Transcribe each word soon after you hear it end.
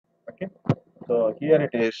Okay, so here it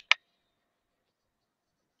is.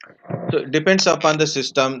 So it depends upon the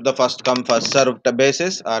system, the first come first served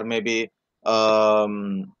basis, or maybe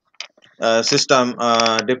um, system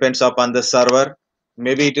depends upon the server.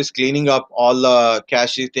 Maybe it is cleaning up all the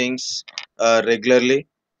cache things regularly.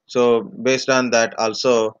 So based on that,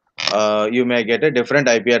 also you may get a different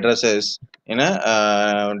IP addresses in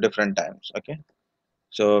a different times. Okay,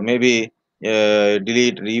 so maybe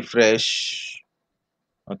delete, refresh.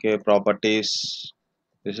 Okay, properties.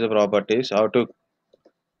 This is the properties. How to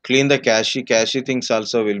clean the cache things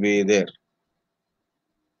also will be there.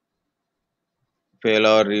 Fail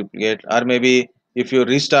or replicate, or maybe if you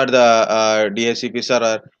restart the DHCP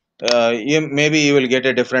server, maybe you will get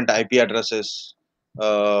a different IP addresses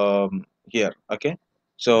here. Okay,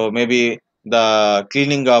 so maybe the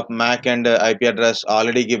cleaning of MAC and IP address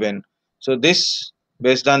already given. So this,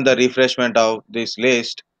 based on the refreshment of this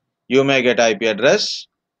list, you may get IP address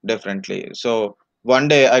differently. So one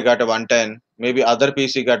day I got a 110, maybe other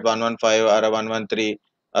PC got 115 or a 113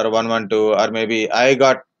 or a 112, or maybe I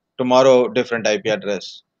got tomorrow different IP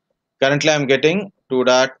address. Currently I'm getting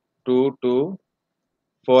 2.224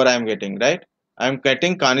 I'm getting, right? I'm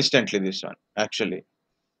getting constantly this one actually.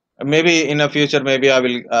 Maybe in a future, maybe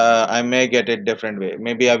I may get it different way.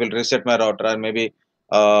 Maybe I will reset my router, or maybe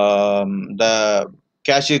the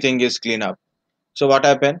cache thing is clean up. So what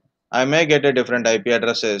happen? I may get a different IP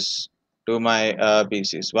addresses to my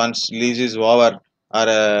PCs once lease is over, or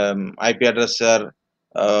IP address or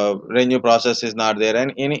renew process is not there,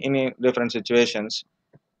 and in different situations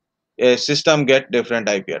a system get different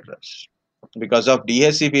IP address because of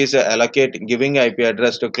DHCP is allocate giving IP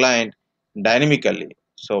address to client dynamically.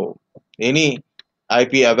 So any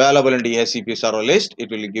IP available in DHCP server list, it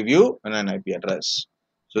will give you an IP address.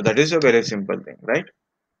 So that is a very simple thing, right?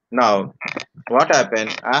 Now what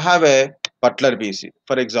happened? I have a butler PC,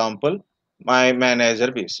 for example, my manager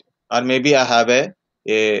PC, or maybe I have a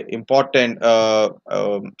important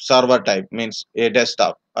server type, means a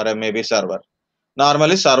desktop or a maybe server.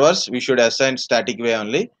 Normally servers we should assign static way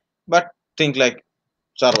only, but think like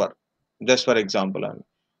server, just for example only.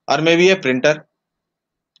 Or maybe a printer.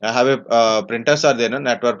 I have a printers are there, no?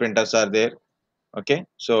 Network printers are there. Okay,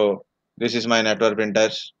 so this is my network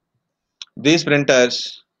printers. These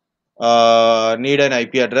printers need an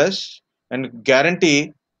IP address and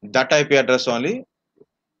guarantee that IP address only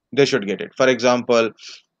they should get it. For example,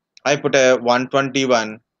 I put a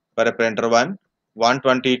 121 for a printer 1,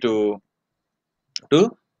 122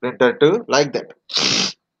 to printer 2, like that.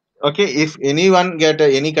 Okay, if anyone get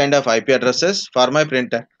any kind of IP addresses for my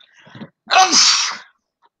printer, oh,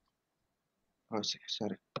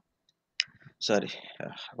 sorry, sorry,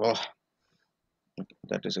 oh,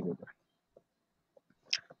 that is a good one.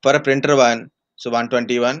 For a printer 1, so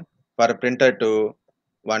 121, for a printer 2,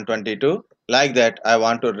 122, like that. I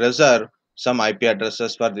want to reserve some IP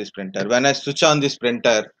addresses for this printer. When I switch on this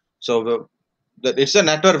printer, so it's a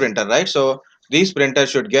network printer, right? So these printers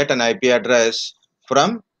should get an IP address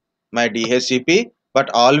from my DHCP, but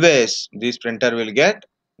always this printer will get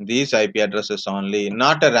these IP addresses only,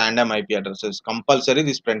 not a random IP addresses. Compulsory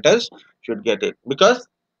these printers should get it, because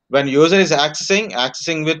when user is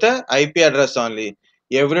accessing with a IP address only,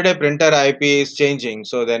 everyday printer IP is changing,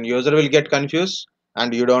 so then user will get confused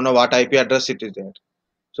and you don't know what IP address it is there.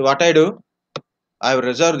 So what I do, I have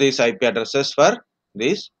reserved these IP addresses for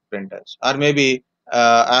these printers. Or maybe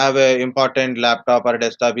I have a important laptop or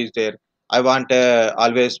desktop is there. I want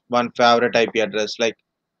always one favorite IP address like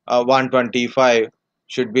 125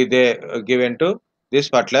 should be there given to this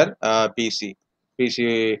particular PC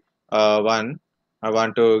one. I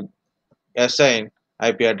want to assign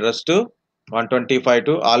IP address to 125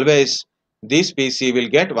 to always this PC will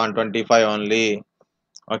get 125 only.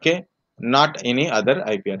 Okay, not any other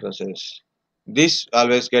IP addresses. This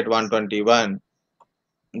always get 121,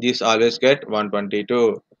 this always get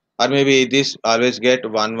 122, or maybe this always get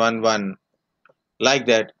 111. Like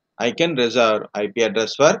that, I can reserve IP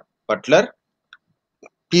address for particular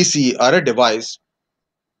PC or a device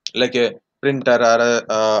like a printer or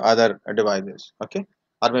other devices. Okay,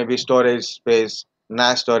 or maybe storage space,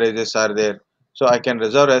 NAS storages are there, so I can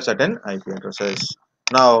reserve a certain IP addresses.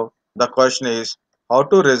 Now the question is how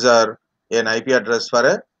to reserve an IP address for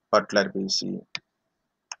a particular PC.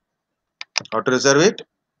 How to reserve it?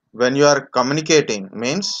 When you are communicating,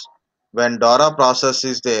 means when DORA process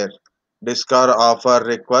is there, discover, offer,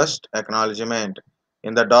 request, acknowledgement.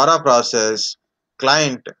 In the DORA process,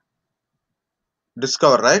 client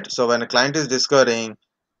discover, right? So when a client is discovering,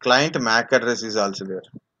 client MAC address is also there.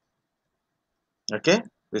 Okay,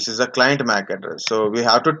 this is a client MAC address. So we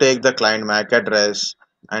have to take the client MAC address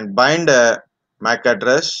and bind a MAC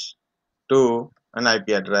address to an IP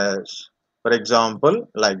address. For example,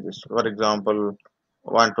 like this. For example,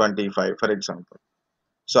 125. For example,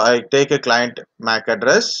 so I take a client MAC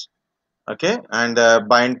address, okay, and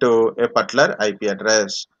bind to a particular IP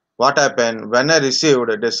address. What happened when I received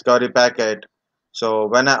a discovery packet? So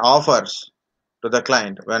when I offers to the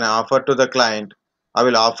client, I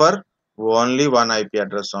will offer only one IP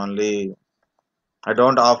address only. I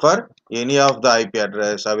don't offer any of the IP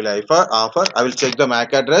address. I will check the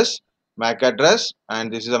MAC address,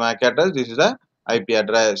 and this is the MAC address, this is the IP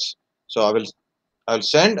address. So I will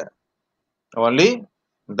send only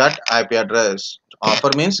that IP address.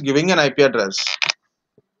 Offer means giving an IP address.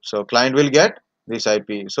 So client will get this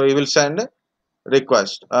IP. So he will send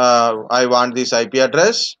request. I want this IP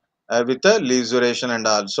address with the lease duration, and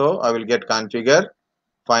also I will get configure.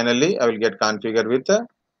 Finally, I will get configure with the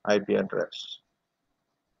IP address.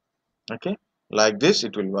 Okay, like this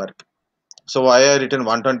it will work. So why I written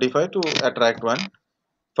 125 to attract one.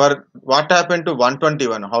 For what happened to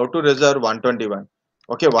 121? How to reserve 121?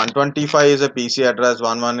 Okay, 125 is a PC address,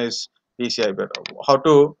 11 is PCI. But how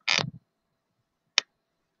to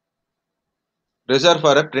reserve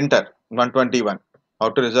for a printer? 121. How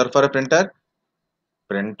to reserve for a printer?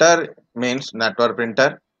 Printer means network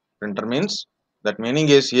printer. Printer means that meaning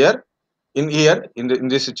is here. In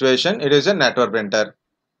this situation, it is a network printer.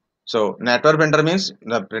 So network printer means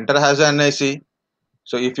the printer has an NIC.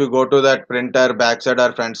 So if you go to that printer backside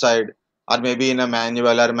or front side, or maybe in a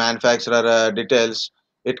manual or manufacturer details,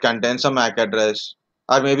 it contains a MAC address,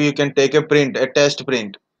 or maybe you can take a print, a test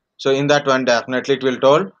print. So in that one, definitely it will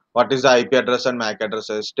told what is the IP address and MAC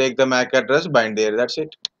addresses. Take the MAC address, bind there. That's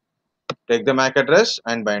it. Take the MAC address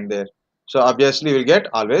and bind there. So obviously we'll get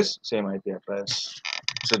always same IP address.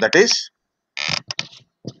 So that is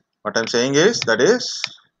what I'm saying is that is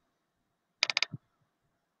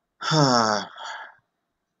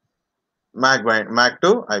MAC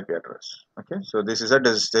to IP address. Okay, so this is a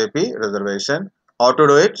DHCP reservation. How to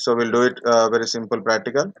do it? So we'll do it very simple,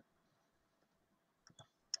 practical.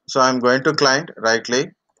 So I'm going to client, right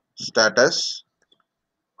click, status.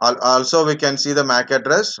 Also we can see the MAC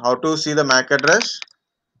address. How to see the MAC address?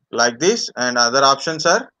 Like this, and other options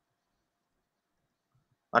are,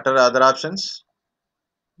 what are other options?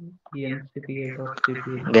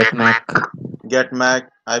 Get Mac. Get MAC,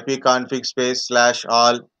 ipconfig space /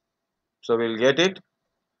 all. So we'll get it,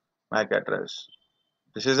 MAC address.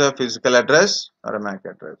 This is a physical address or a MAC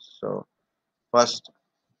address. So first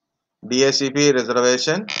DHCP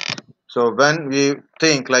reservation. So when we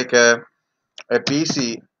think like a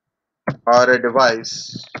PC or a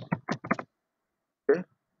device, okay,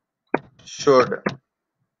 should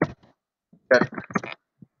get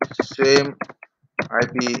same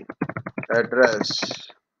IP address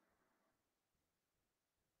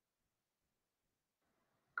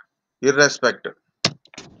irrespective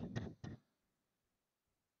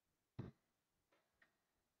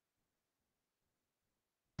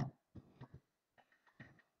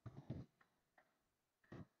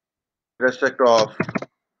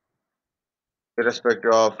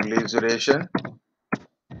irrespective of lease duration.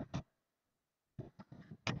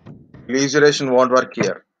 Lease duration won't work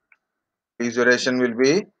here. Lease duration will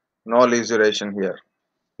be no lease duration here.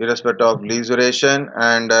 Irrespective of lease duration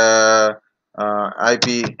and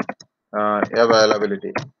IP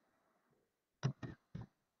availability.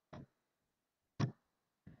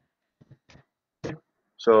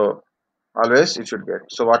 So always it should get.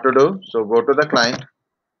 So what to do? So go to the client,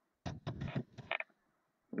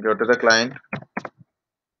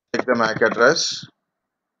 take the MAC address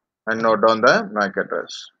and note down the MAC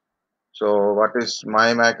address. So what is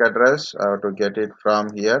my MAC address? I have to get it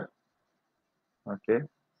from here. Okay,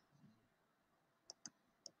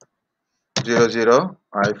 00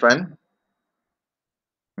 hyphen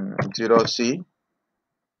 0C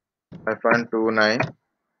hyphen 29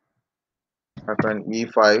 hyphen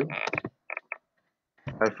E5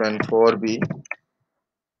 hyphen 4B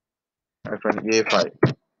hyphen A5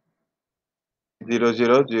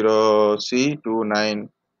 000C 29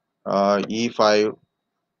 E5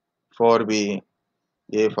 4B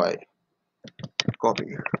A5. Copy.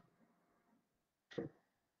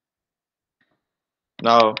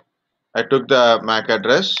 Now I took the MAC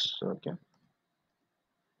address. Okay.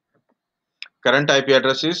 Current IP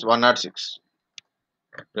address is 106.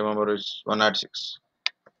 Remember, it's 106.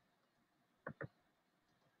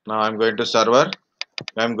 Now I'm going to server.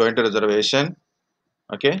 I'm going to reservation.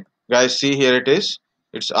 Okay, guys, see here it is.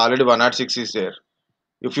 It's already 106 is there.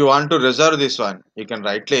 If you want to reserve this one, you can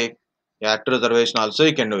right click, add to reservation. Also,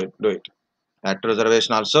 you can do it. Add to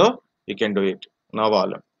reservation. Also, you can do it. No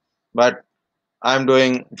problem. But I'm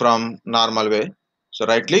doing from normal way. So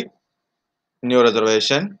right click, new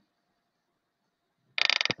reservation,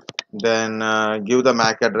 then give the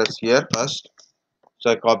MAC address here first.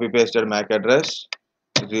 So I copy pasted MAC address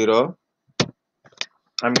 0.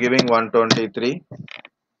 I'm giving 123.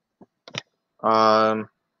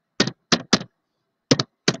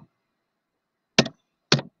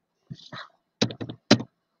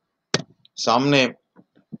 Some name,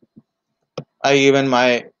 I given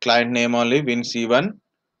my client name only, win C1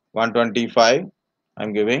 125.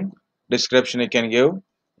 I'm giving description. You can give,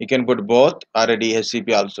 you can put both or a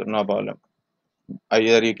DHCP also, no problem.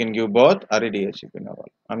 Either you can give both or a DHCP, no problem.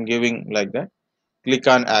 I'm giving like that. Click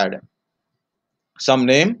on add. Some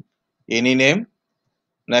name, any name.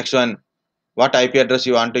 Next one, what IP address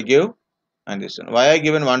you want to give, and this one. Why I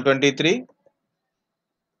given 123?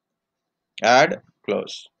 Add,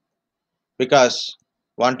 close. Because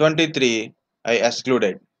 123 I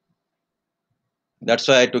excluded. That's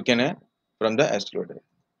why I took in a from the excluded.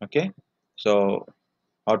 Okay. So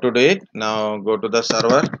how to do it? Now go to the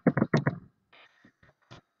server.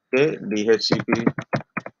 Okay, DHCP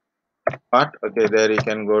part. Okay, there you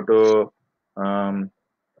can go to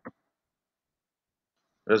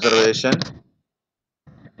reservation.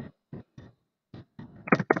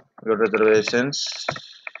 Go to reservations.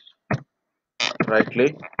 Right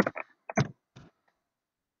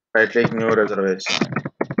click new reservation.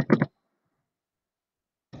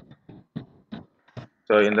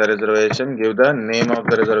 So in the reservation, give the name of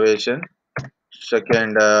the reservation,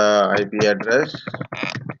 second IP address.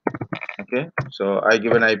 Okay, so I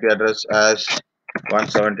give an IP address as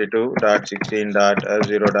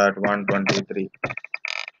 172.16.0.123.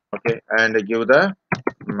 Okay, and give the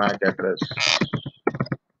MAC address.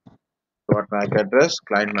 What MAC address?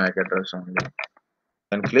 Client MAC address only.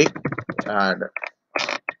 Then click add.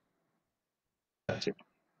 That's it.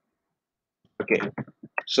 Okay,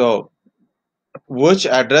 so which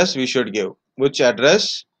address we should give? Which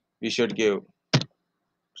address we should give?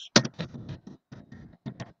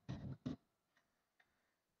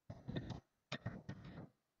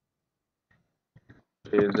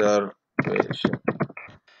 Reservation.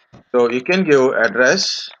 So you can give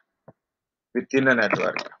address within a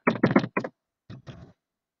network.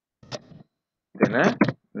 Within a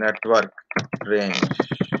network range.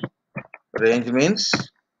 Range means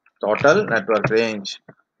total network range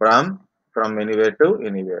from anywhere to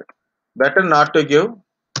anywhere. Better not to give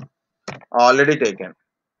already taken.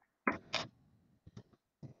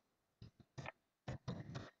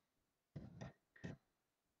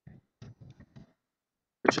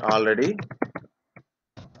 Which already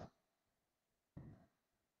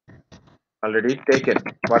taken.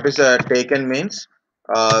 What is a taken means?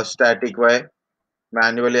 Static way,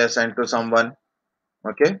 manually assigned to someone.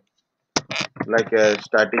 Okay, like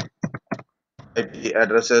static IP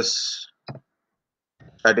addresses,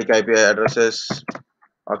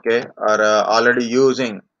 okay, are already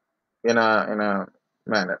using in a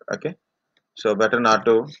manner. Okay, so better not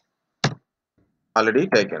to already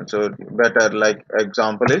taken. So better, like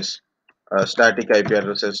example is static IP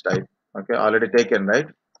addresses type. Okay, already taken, right?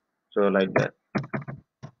 So like that.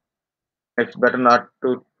 It's better not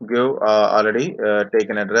to give already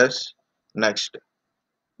taken address. Next,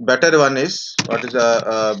 better one is, what is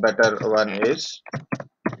a better one is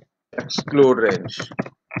exclude range.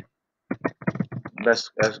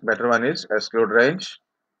 Better one is exclude range.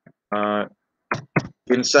 Uh,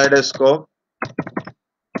 inside a scope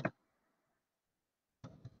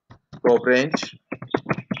range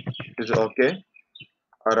is okay,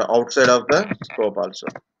 or outside of the scope also.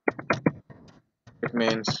 It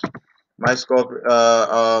means my scope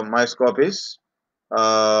is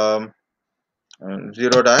um,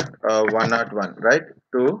 0.101, right?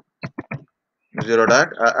 To 0.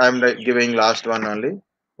 I'm like giving last one only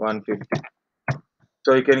 150.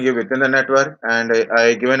 So you can give within the network, and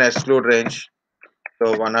I give an exclude range.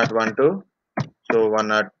 So 101 to, so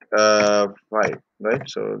 105, right?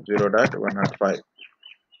 So 0.105.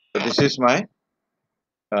 So this is my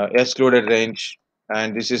excluded range,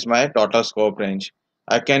 and this is my total scope range.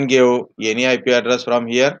 I can give any IP address from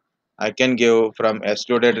here. I can give from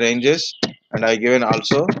excluded ranges, and I given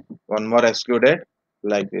also one more excluded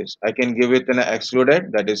like this. I can give it in a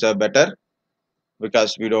excluded, that is a better,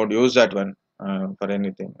 because we don't use that one for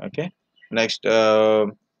anything. Okay, next,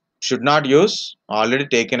 should not use already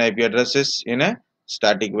taken IP addresses in a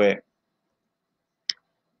static way,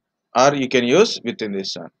 or you can use within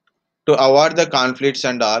this one. To avoid the conflicts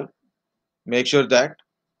and all, make sure that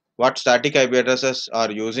what static IP addresses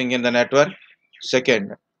are using in the network.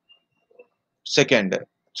 Second,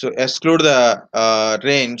 so exclude the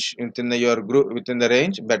range within your group, within the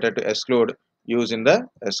range. Better to exclude, use in the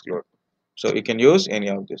exclude. So you can use any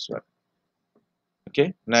of this one.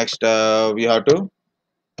 Okay, next we have to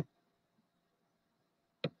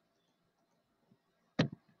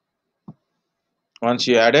once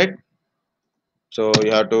you add it, so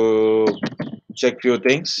you have to check few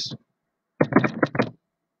things.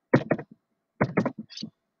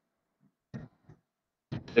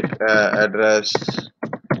 Check address,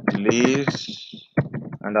 lease,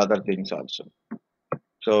 and other things also.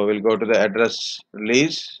 So we'll go to the address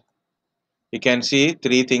lease. You can see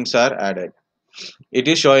three things are added. It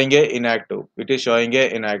is showing a inactive. It is showing a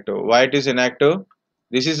inactive. Why it is inactive?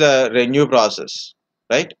 This is a renew process,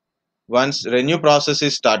 right? Once renew process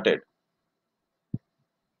is started,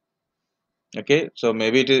 okay, so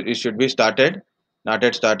maybe it should be started, not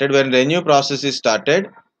yet started. When renew process is started,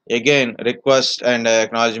 again request and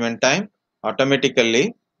acknowledgement time,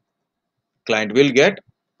 automatically client will get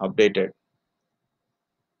updated.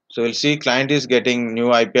 So we'll see client is getting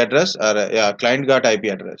new IP address, or yeah, client got IP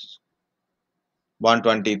address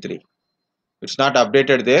 123. It's not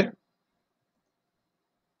updated there,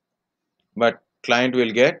 but client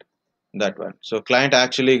will get that one. So client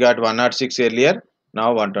actually got 106 earlier,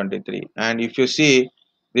 now 123. And if you see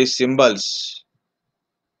these symbols,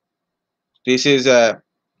 this is a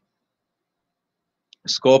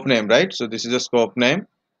scope name, right? So this is a scope name.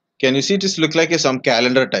 Can you see this look like a some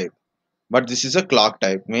calendar type? But this is a clock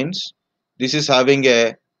type, means this is having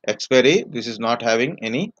a expiry, this is not having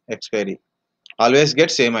any expiry. Always get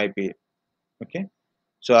same IP. Okay.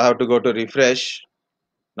 So I have to go to refresh.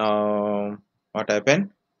 Now what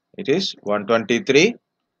happened? It is 123,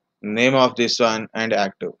 name of this one and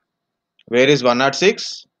active. Where is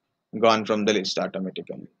 106? Gone from the list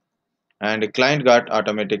automatically. And client got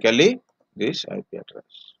automatically this IP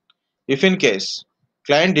address. If in case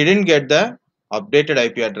client didn't get the updated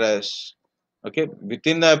IP address, okay,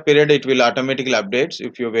 within the period it will automatically updates.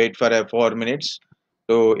 If you wait for a 4 minutes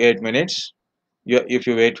to 8 minutes, if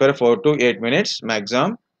you wait for 4 to 8 minutes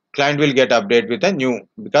maximum, client will get update with a new,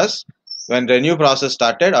 because when the new process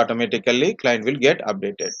started, automatically client will get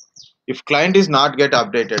updated. If client is not get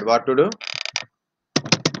updated, what to do?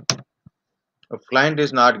 If client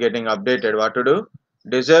is not getting updated, what to do?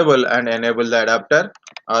 Disable and enable the adapter.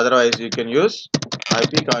 Otherwise you can use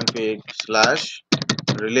ipconfig slash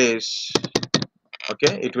release.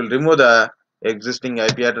 Okay, it will remove the existing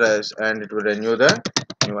IP address and it will renew the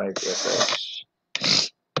new IP address.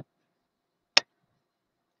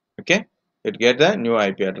 Okay, it get the new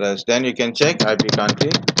IP address. Then you can check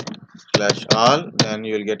ipconfig slash all. Then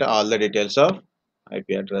you will get all the details of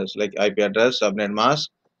IP address, like IP address, subnet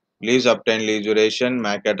mask, lease obtained, lease duration,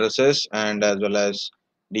 MAC addresses, and as well as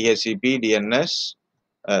DHCP, DNS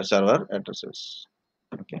server addresses.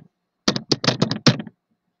 Okay,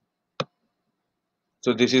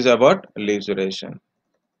 so this is about lease duration.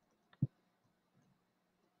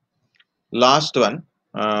 Last one,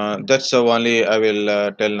 that's only I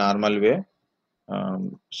will tell normal way.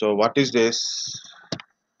 So what is this?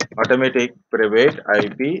 Automatic private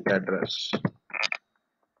IP address.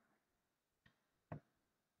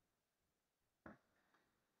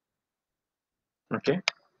 Okay.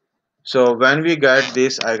 So when we get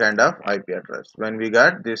this kind of IP address, when we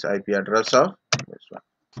got this IP address of this one,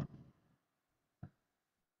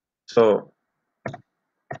 so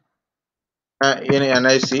in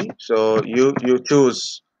NIC, so you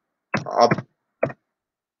choose ob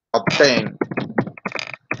obtain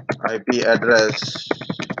IP address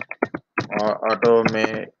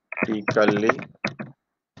automatically.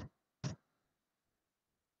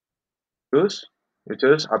 Choose you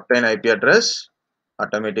choose obtain IP address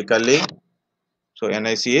automatically. So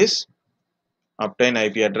NIC is obtain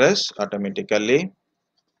IP address automatically.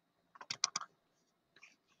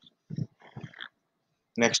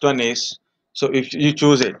 Next one is, so if you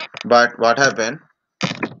choose it, but what happened?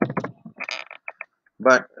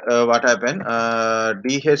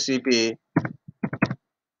 DHCP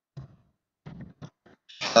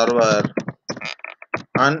server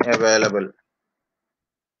unavailable.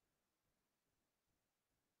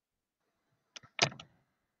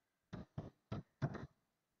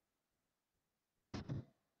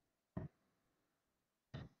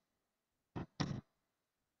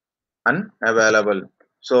 Unavailable.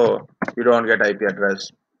 So you don't get IP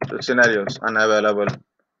address. So scenarios unavailable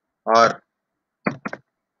or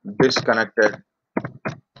disconnected.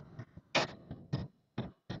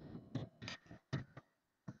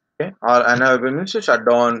 Okay, or unavailable means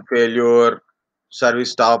shutdown, failure,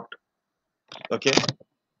 service stopped. Okay,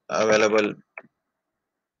 available.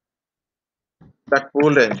 That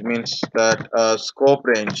pool range means that scope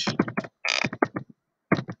range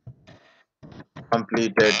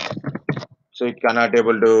completed. So it cannot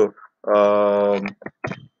able to um,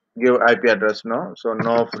 give IP address, no, so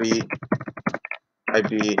no free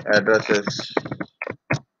IP addresses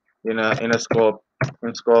in a scope,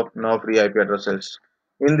 no free IP addresses.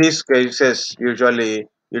 In these cases, usually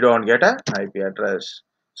you don't get a IP address,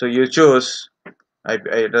 so you choose IP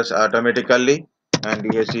address automatically, and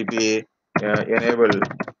DHCP enable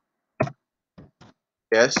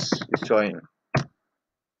yes is showing.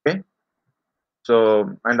 Okay, so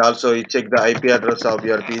and also you check the IP address of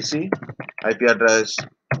your PC. IP address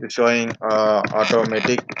is showing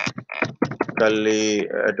automatically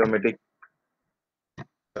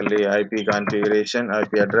IP configuration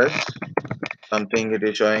IP address. Something it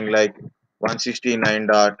is showing like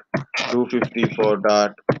 169.254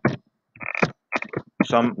 dot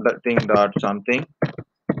something dot something,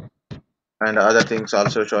 and other things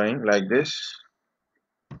also showing like this.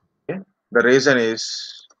 Okay, the reason is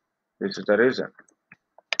this is the reason.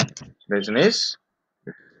 Reason is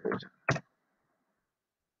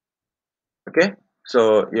okay.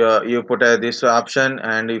 So you put this option,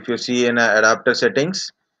 and if you see in adapter settings,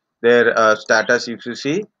 their status, if you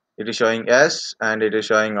see, it is showing yes, and it is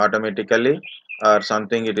showing automatically, or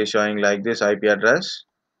something it is showing like this IP address.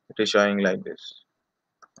 It is showing like this.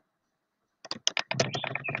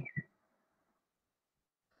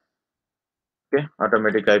 Okay,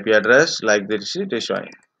 automatic IP address like this it is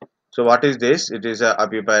showing. So what is this? It is a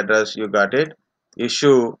APIPA address. You got it.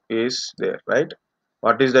 Issue is there, right?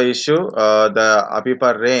 What is the issue? The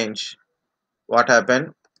APIPA range. What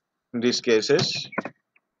happened in these cases?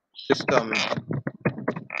 System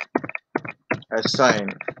assign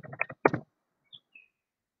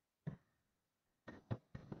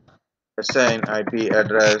IP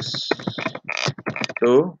address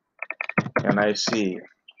to NIC.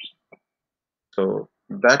 So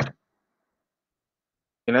that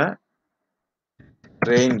in a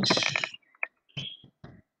range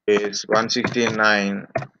is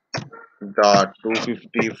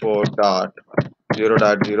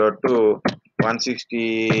 169.254.0.02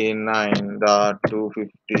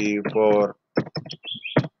 169.254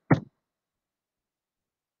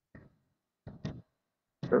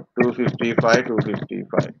 255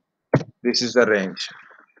 255. This is the range.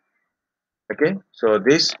 Okay, so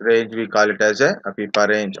this range we call it as a APIPA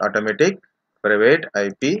range, automatic private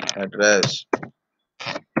IP address.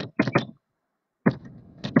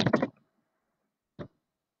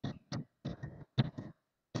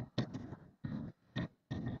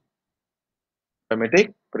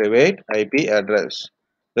 Automatic private IP address.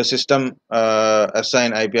 The system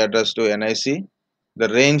assign IP address to NIC. The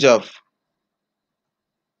range of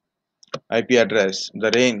IP address,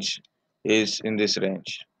 the range is in this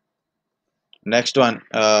range. Next one.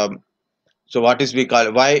 So what is we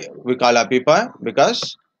call, why we call APIPA?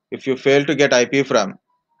 Because if you fail to get IP from,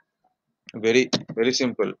 very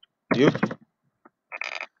simple. If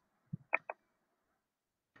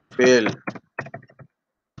fail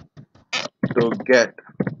to get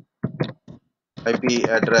IP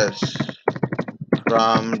address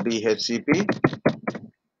from DHCP,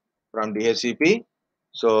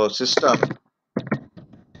 so system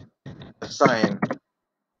assign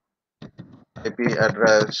IP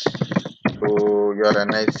address to your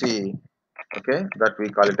NIC. Okay, that we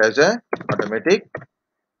call it as a automatic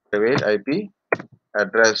private IP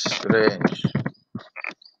address range.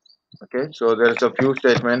 Okay, so there is a few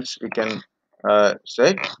statements we can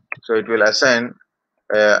say. So it will assign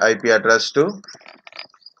IP address to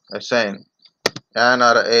assign an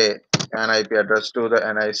or an IP address to the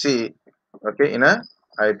NIC. Okay, in a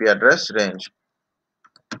IP address range,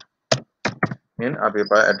 in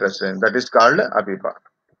APIPA address range, that is called APIPA.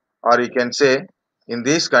 Or you can say, in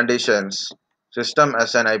these conditions, system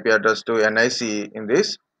assign IP address to NIC in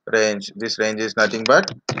this range. This range is nothing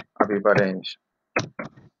but APIPA range.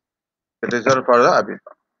 It is reserved for the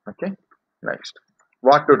APIPA. Okay, next,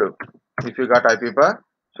 what to do if you got APIPA?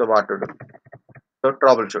 So what to do? So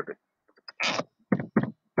troubleshooting.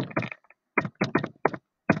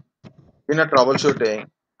 In a troubleshooting,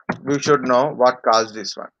 we should know what caused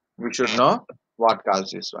this one. We should know what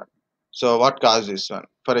caused this one. So what caused this one?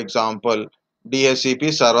 For example,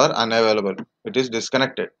 DHCP server unavailable. It is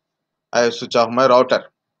disconnected. I switch off my router.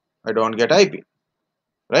 I don't get IP.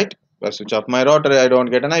 Right? If I switch off my router, I don't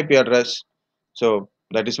get an IP address. So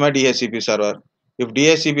that is my DHCP server. If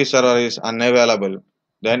DHCP server is unavailable,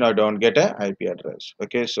 then I don't get a IP address.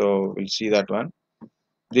 Okay, so we'll see that one.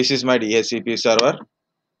 This is my DHCP server.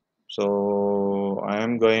 So I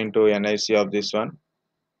am going to NIC of this one.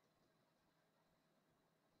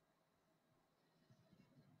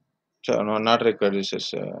 So no, not required. This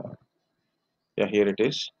is yeah, here it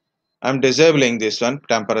is. I'm disabling this one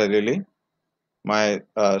temporarily. My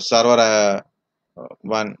server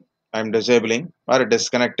one I'm disabling or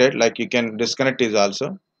disconnected. Like you can disconnect is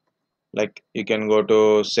also, like you can go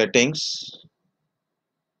to settings.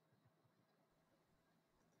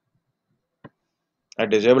 I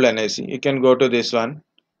disable NIC. You can go to this one.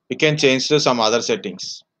 You can change to some other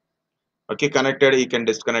settings. Okay, connected. You can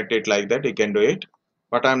disconnect it like that. You can do it,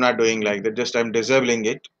 but I'm not doing like that. Just I'm disabling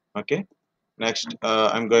it. Okay. Next,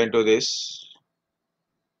 I'm going to this.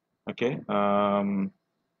 Okay.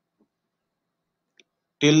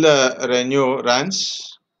 Till the renew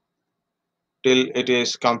runs, till it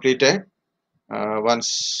is completed.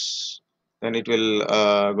 Once then it will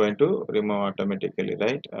going to remove automatically,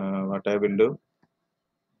 right? What I will do,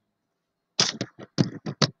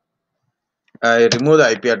 I remove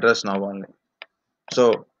the IP address now only.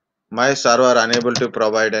 So my server unable to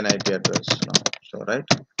provide an IP address now. So right,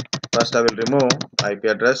 first I will remove IP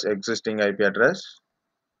address, existing IP address.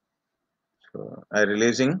 So I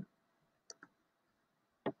releasing.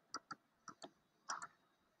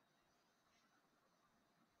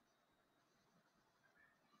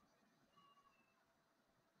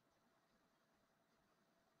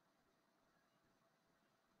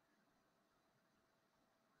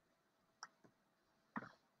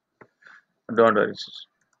 Don't worry.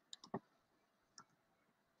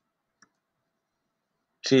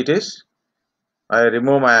 See it is. I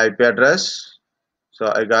remove my IP address.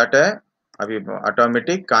 So I got a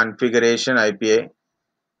automatic configuration IPA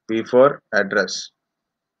address.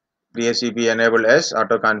 DHCP enabled as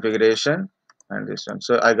auto configuration and this one.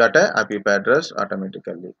 So I got a APIPA address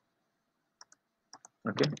automatically.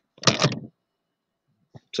 Okay.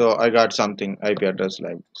 So I got something IP address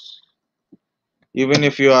like this. Even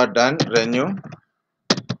if you are done renew,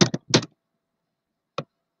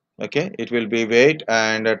 okay, it will be wait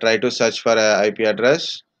and try to search for a IP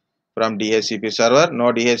address from DHCP server.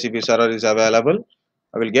 No DHCP server is available.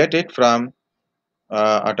 I will get it from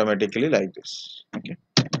automatically like this. Okay.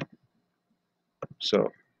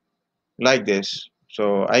 So like this.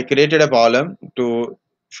 So I created a column to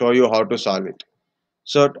show you how to solve it.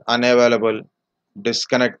 So unavailable,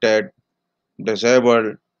 disconnected,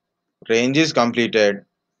 disabled, range is completed,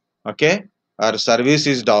 okay, our service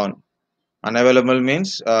is down. Unavailable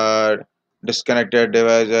means disconnected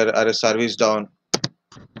device or service down,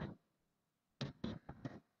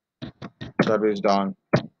 service down.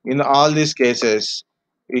 In all these cases,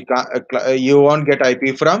 we can, you won't get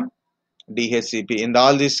IP from DHCP. In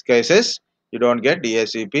all these cases, you don't get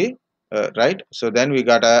DHCP, right? So then we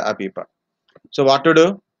got a APIPA. So what to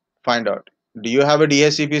do? Find out. Do you have a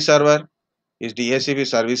DHCP server? Is DHCP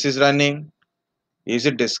services running? Is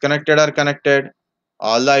it disconnected or connected?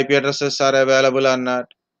 All the IP addresses are available or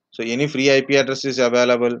not? So any free IP address is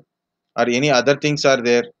available or any other things are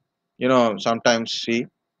there? Sometimes see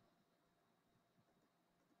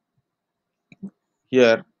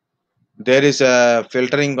here there is a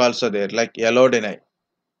filtering also there like allow deny.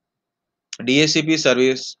 DHCP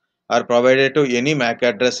service are provided to any MAC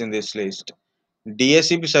address in this list.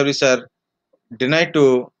 DHCP service are denied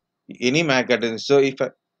to any MAC address. So if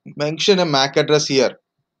I mention a MAC address here,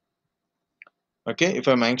 okay, if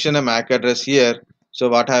I mention a MAC address here, so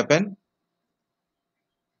what happened?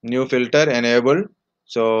 New filter enabled.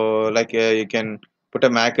 So like you can put a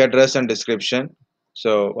MAC address and description.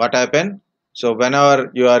 So what happened? So whenever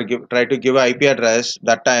you are try to give IP address,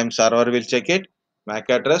 that time server will check it. MAC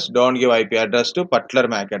address, don't give IP address to particular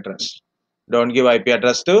MAC address. Don't give IP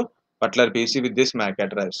address to particular PC with this MAC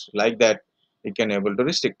address. Like that, you can able to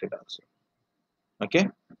restrict it also. Okay.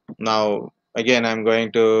 Now again, I'm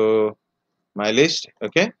going to my list.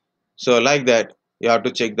 Okay. So like that, you have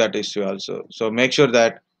to check that issue also. So make sure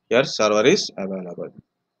that your server is available.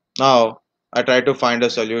 Now I try to find a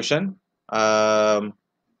solution. Um,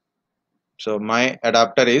 so my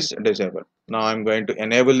adapter is disabled. Now I'm going to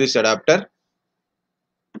enable this adapter.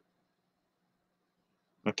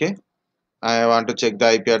 Okay. I want to check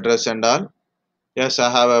the IP address and all. Yes, I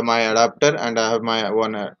have my adapter and I have my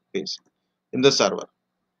one piece in the server.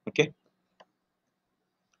 Okay.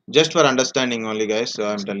 Just for understanding only, guys. So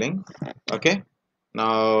I'm telling. Okay.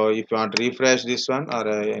 Now if you want to refresh this one or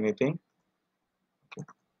anything.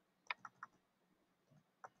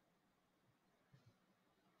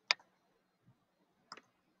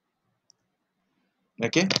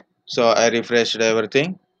 Okay. So I refreshed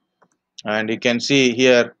everything and you can see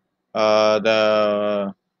here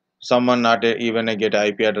the someone not even get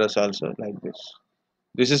IP address also like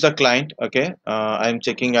this is the client. Okay, I'm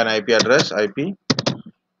checking an IP address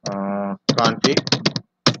config.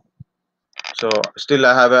 So still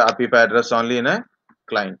I have a APIPA address only in a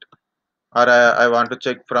client, or I want to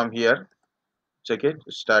check from here. Check it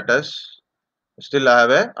status. Still I have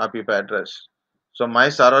a APIPA address. So my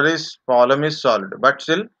server is problem is solved, but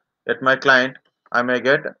still at my client I may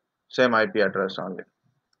get same IP address only.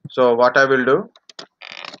 So what I will do,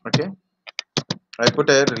 okay, I put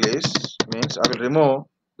a release means I will remove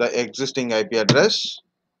the existing IP address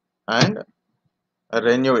and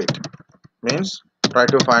renew it means try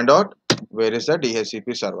to find out where is the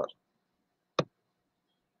DHCP server.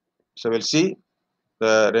 So we'll see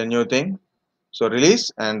the renew thing. So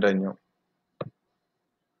release and renew.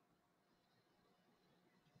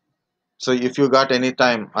 So if you got any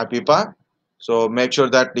time APIPA, so make sure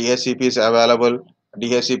that DHCP is available,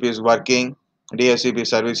 DHCP is working, DHCP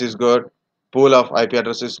service is good, pool of IP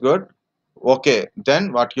address is good. Okay,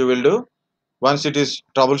 then what you will do, once it is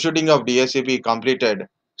troubleshooting of DHCP completed,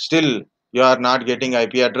 still you are not getting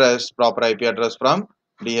IP address, proper IP address from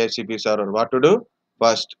DHCP server. What to do?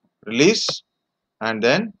 First release and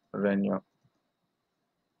then renew.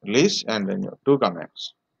 Release and renew. Two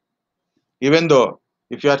commands. Even though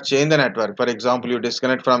if you are change the network, for example, you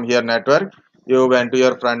disconnect from here network, you went to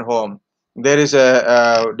your friend home. There is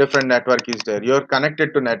a different network is there. You are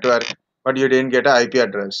connected to network, but you didn't get a IP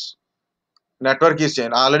address. Network is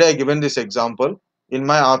changed. Already I given this example. In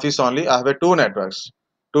my office only, I have a two networks,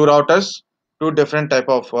 two routers, two different type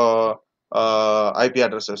of IP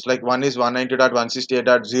addresses. Like one is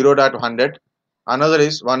 192.168.0.100, another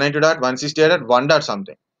is 192.168.1 dot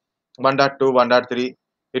something, 1.2, 1.3.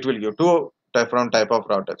 It will give two different type of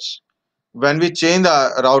routers. When we change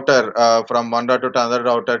the router from one router to another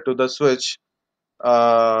router to the switch,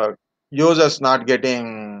 uh, users not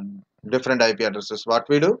getting different IP addresses. What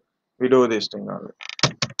we do? We do this thing only.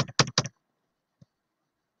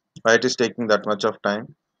 Why it is taking that much of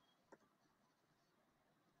time?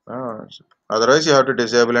 Uh, Otherwise, you have to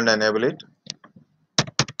disable and enable it.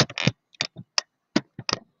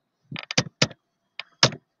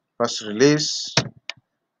 First release.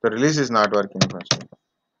 The release is not working first.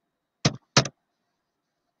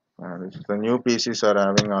 This is the new PCs are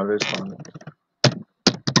having always found.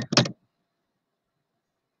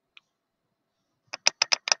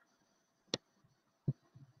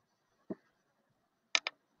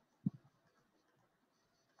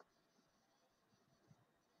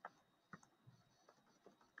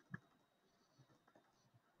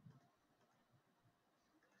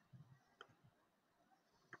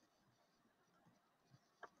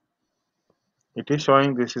 It is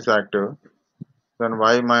showing this is active. Then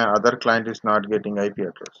why my other client is not getting IP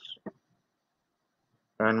address?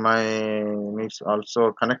 And my is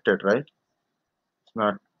also connected, right? It's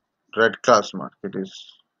not red class mark. It is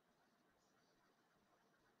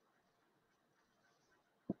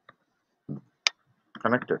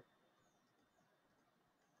connected.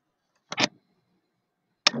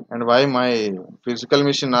 And why my physical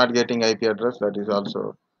machine not getting IP address? That is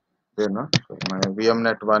also there, no? So my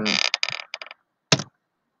VMnet one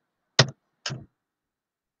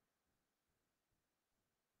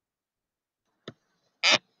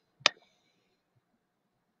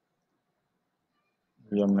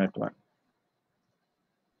VMnet one.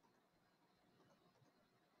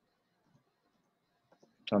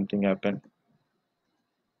 Something happened.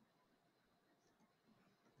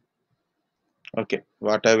 Okay,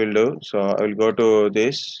 what I will do? So I will go to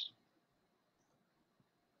this.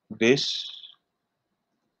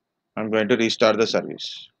 I'm going to restart the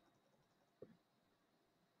service.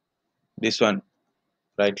 This one,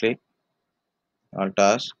 right click, all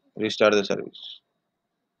task, restart the service.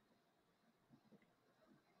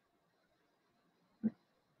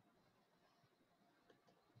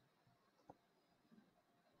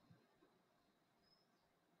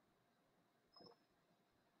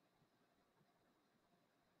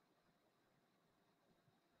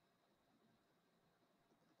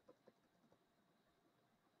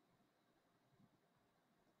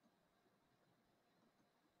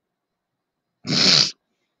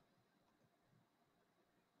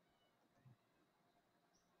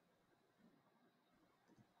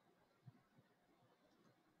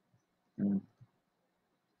 Mm.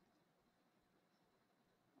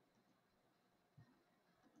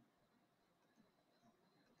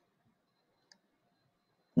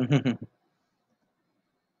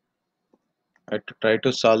 I try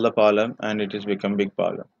to solve the problem and it is become big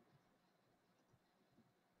problem.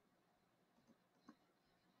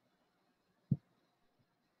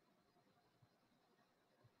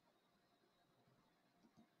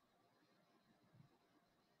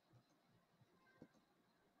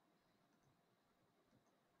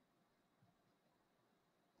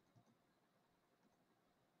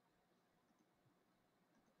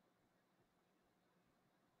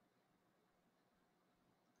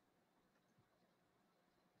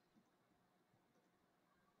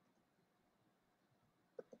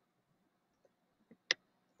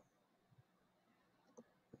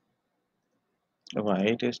 Why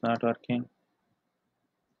it is not working?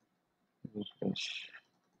 This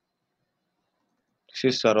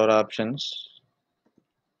is server options,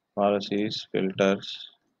 policies, filters,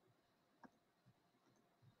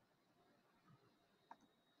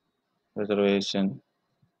 reservation.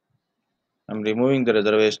 I'm removing the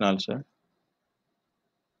reservation also.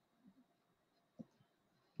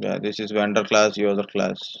 Yeah, this is vendor class, user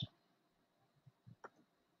class.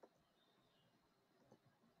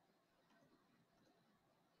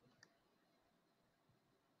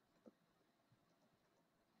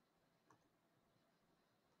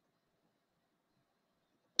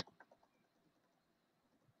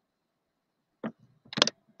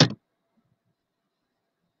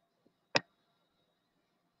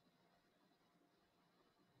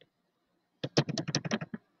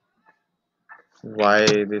 Why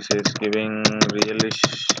this is giving release?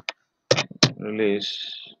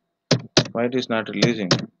 Why it is not releasing?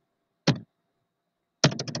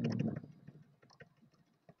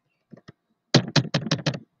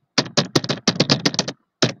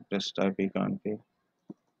 Just ipconfig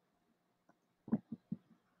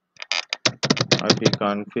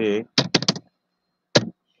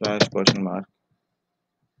 /?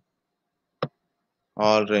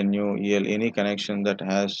 All renew el any connection that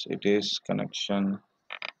has it is connection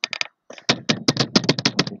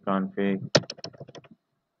config.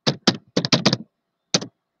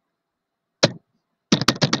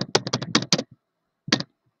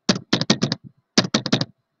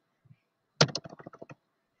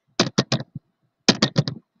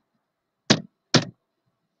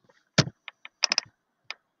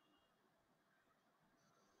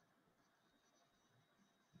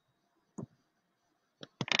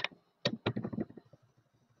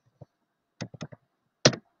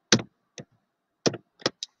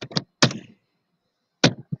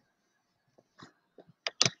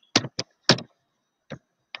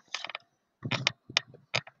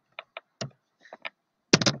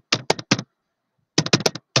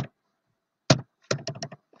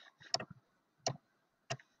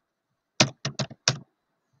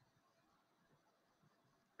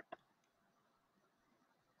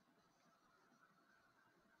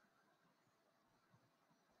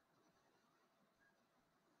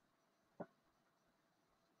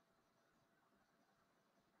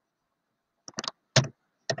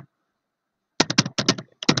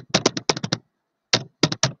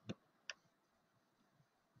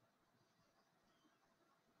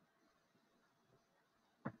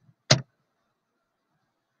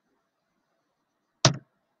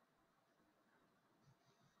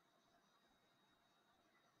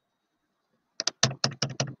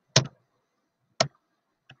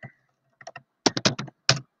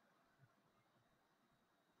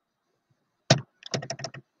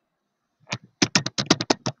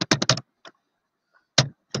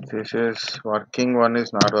 This is working, one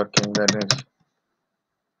is not working, then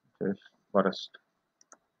is worst.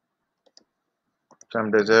 So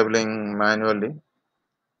I'm disabling manually.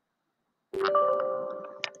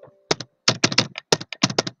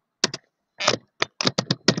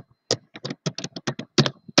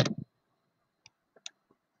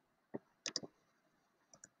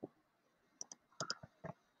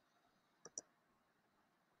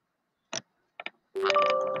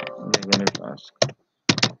 Again it asks.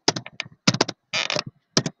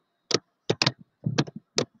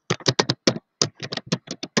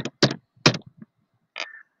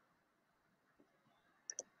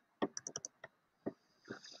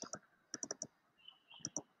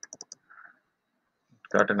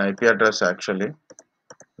 Got an IP address actually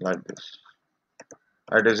like this.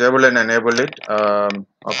 I disable and enable it,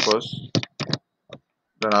 of course.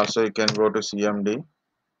 Then also you can go to CMD.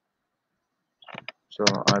 So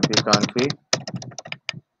ipconfig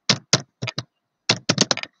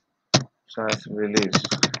 /release.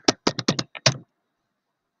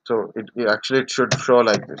 So it actually it should show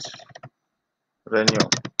like this. Renew.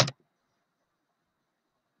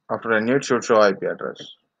 After renew it should show IP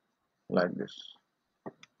address like this.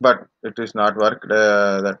 But it is not worked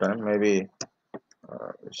that time. Maybe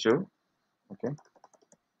issue. Okay.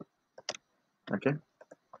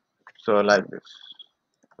 So like this.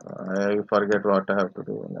 I forget what I have to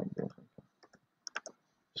do like this.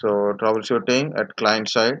 So troubleshooting at client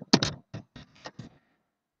side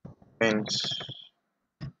means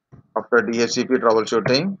after DHCP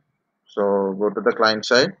troubleshooting. So go to the client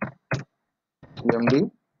side, CMD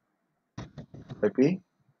IP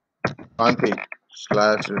config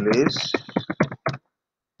 /release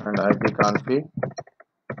and IP config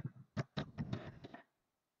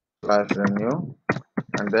 /renew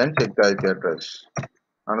and then take the IP address.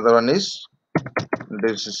 Another one is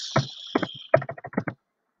this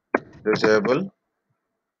disable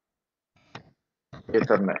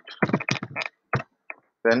Ethernet,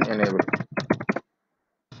 then enable.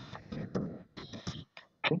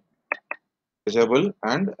 Okay. Disable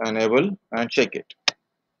and enable and check it.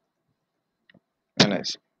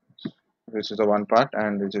 Nice. This is the one part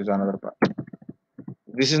and this is another part.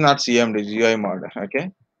 This is not CMD, GUI mode.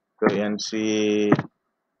 Okay. So NC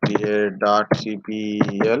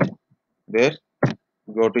DHCPL. There.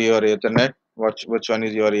 Go to your Ethernet. Watch which one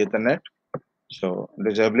is your Ethernet. So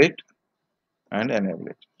disable it and enable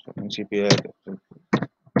it. So NCPL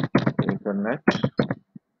Ethernet.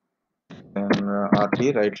 Then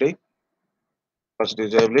RT right click. First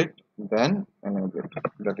disable it, then enable it.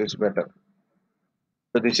 That is better.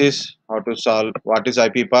 So this is how to solve what is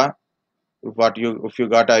IPIPA. If you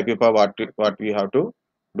got IPIPA, what we have to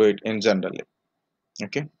do it in generally.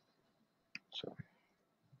 Okay. So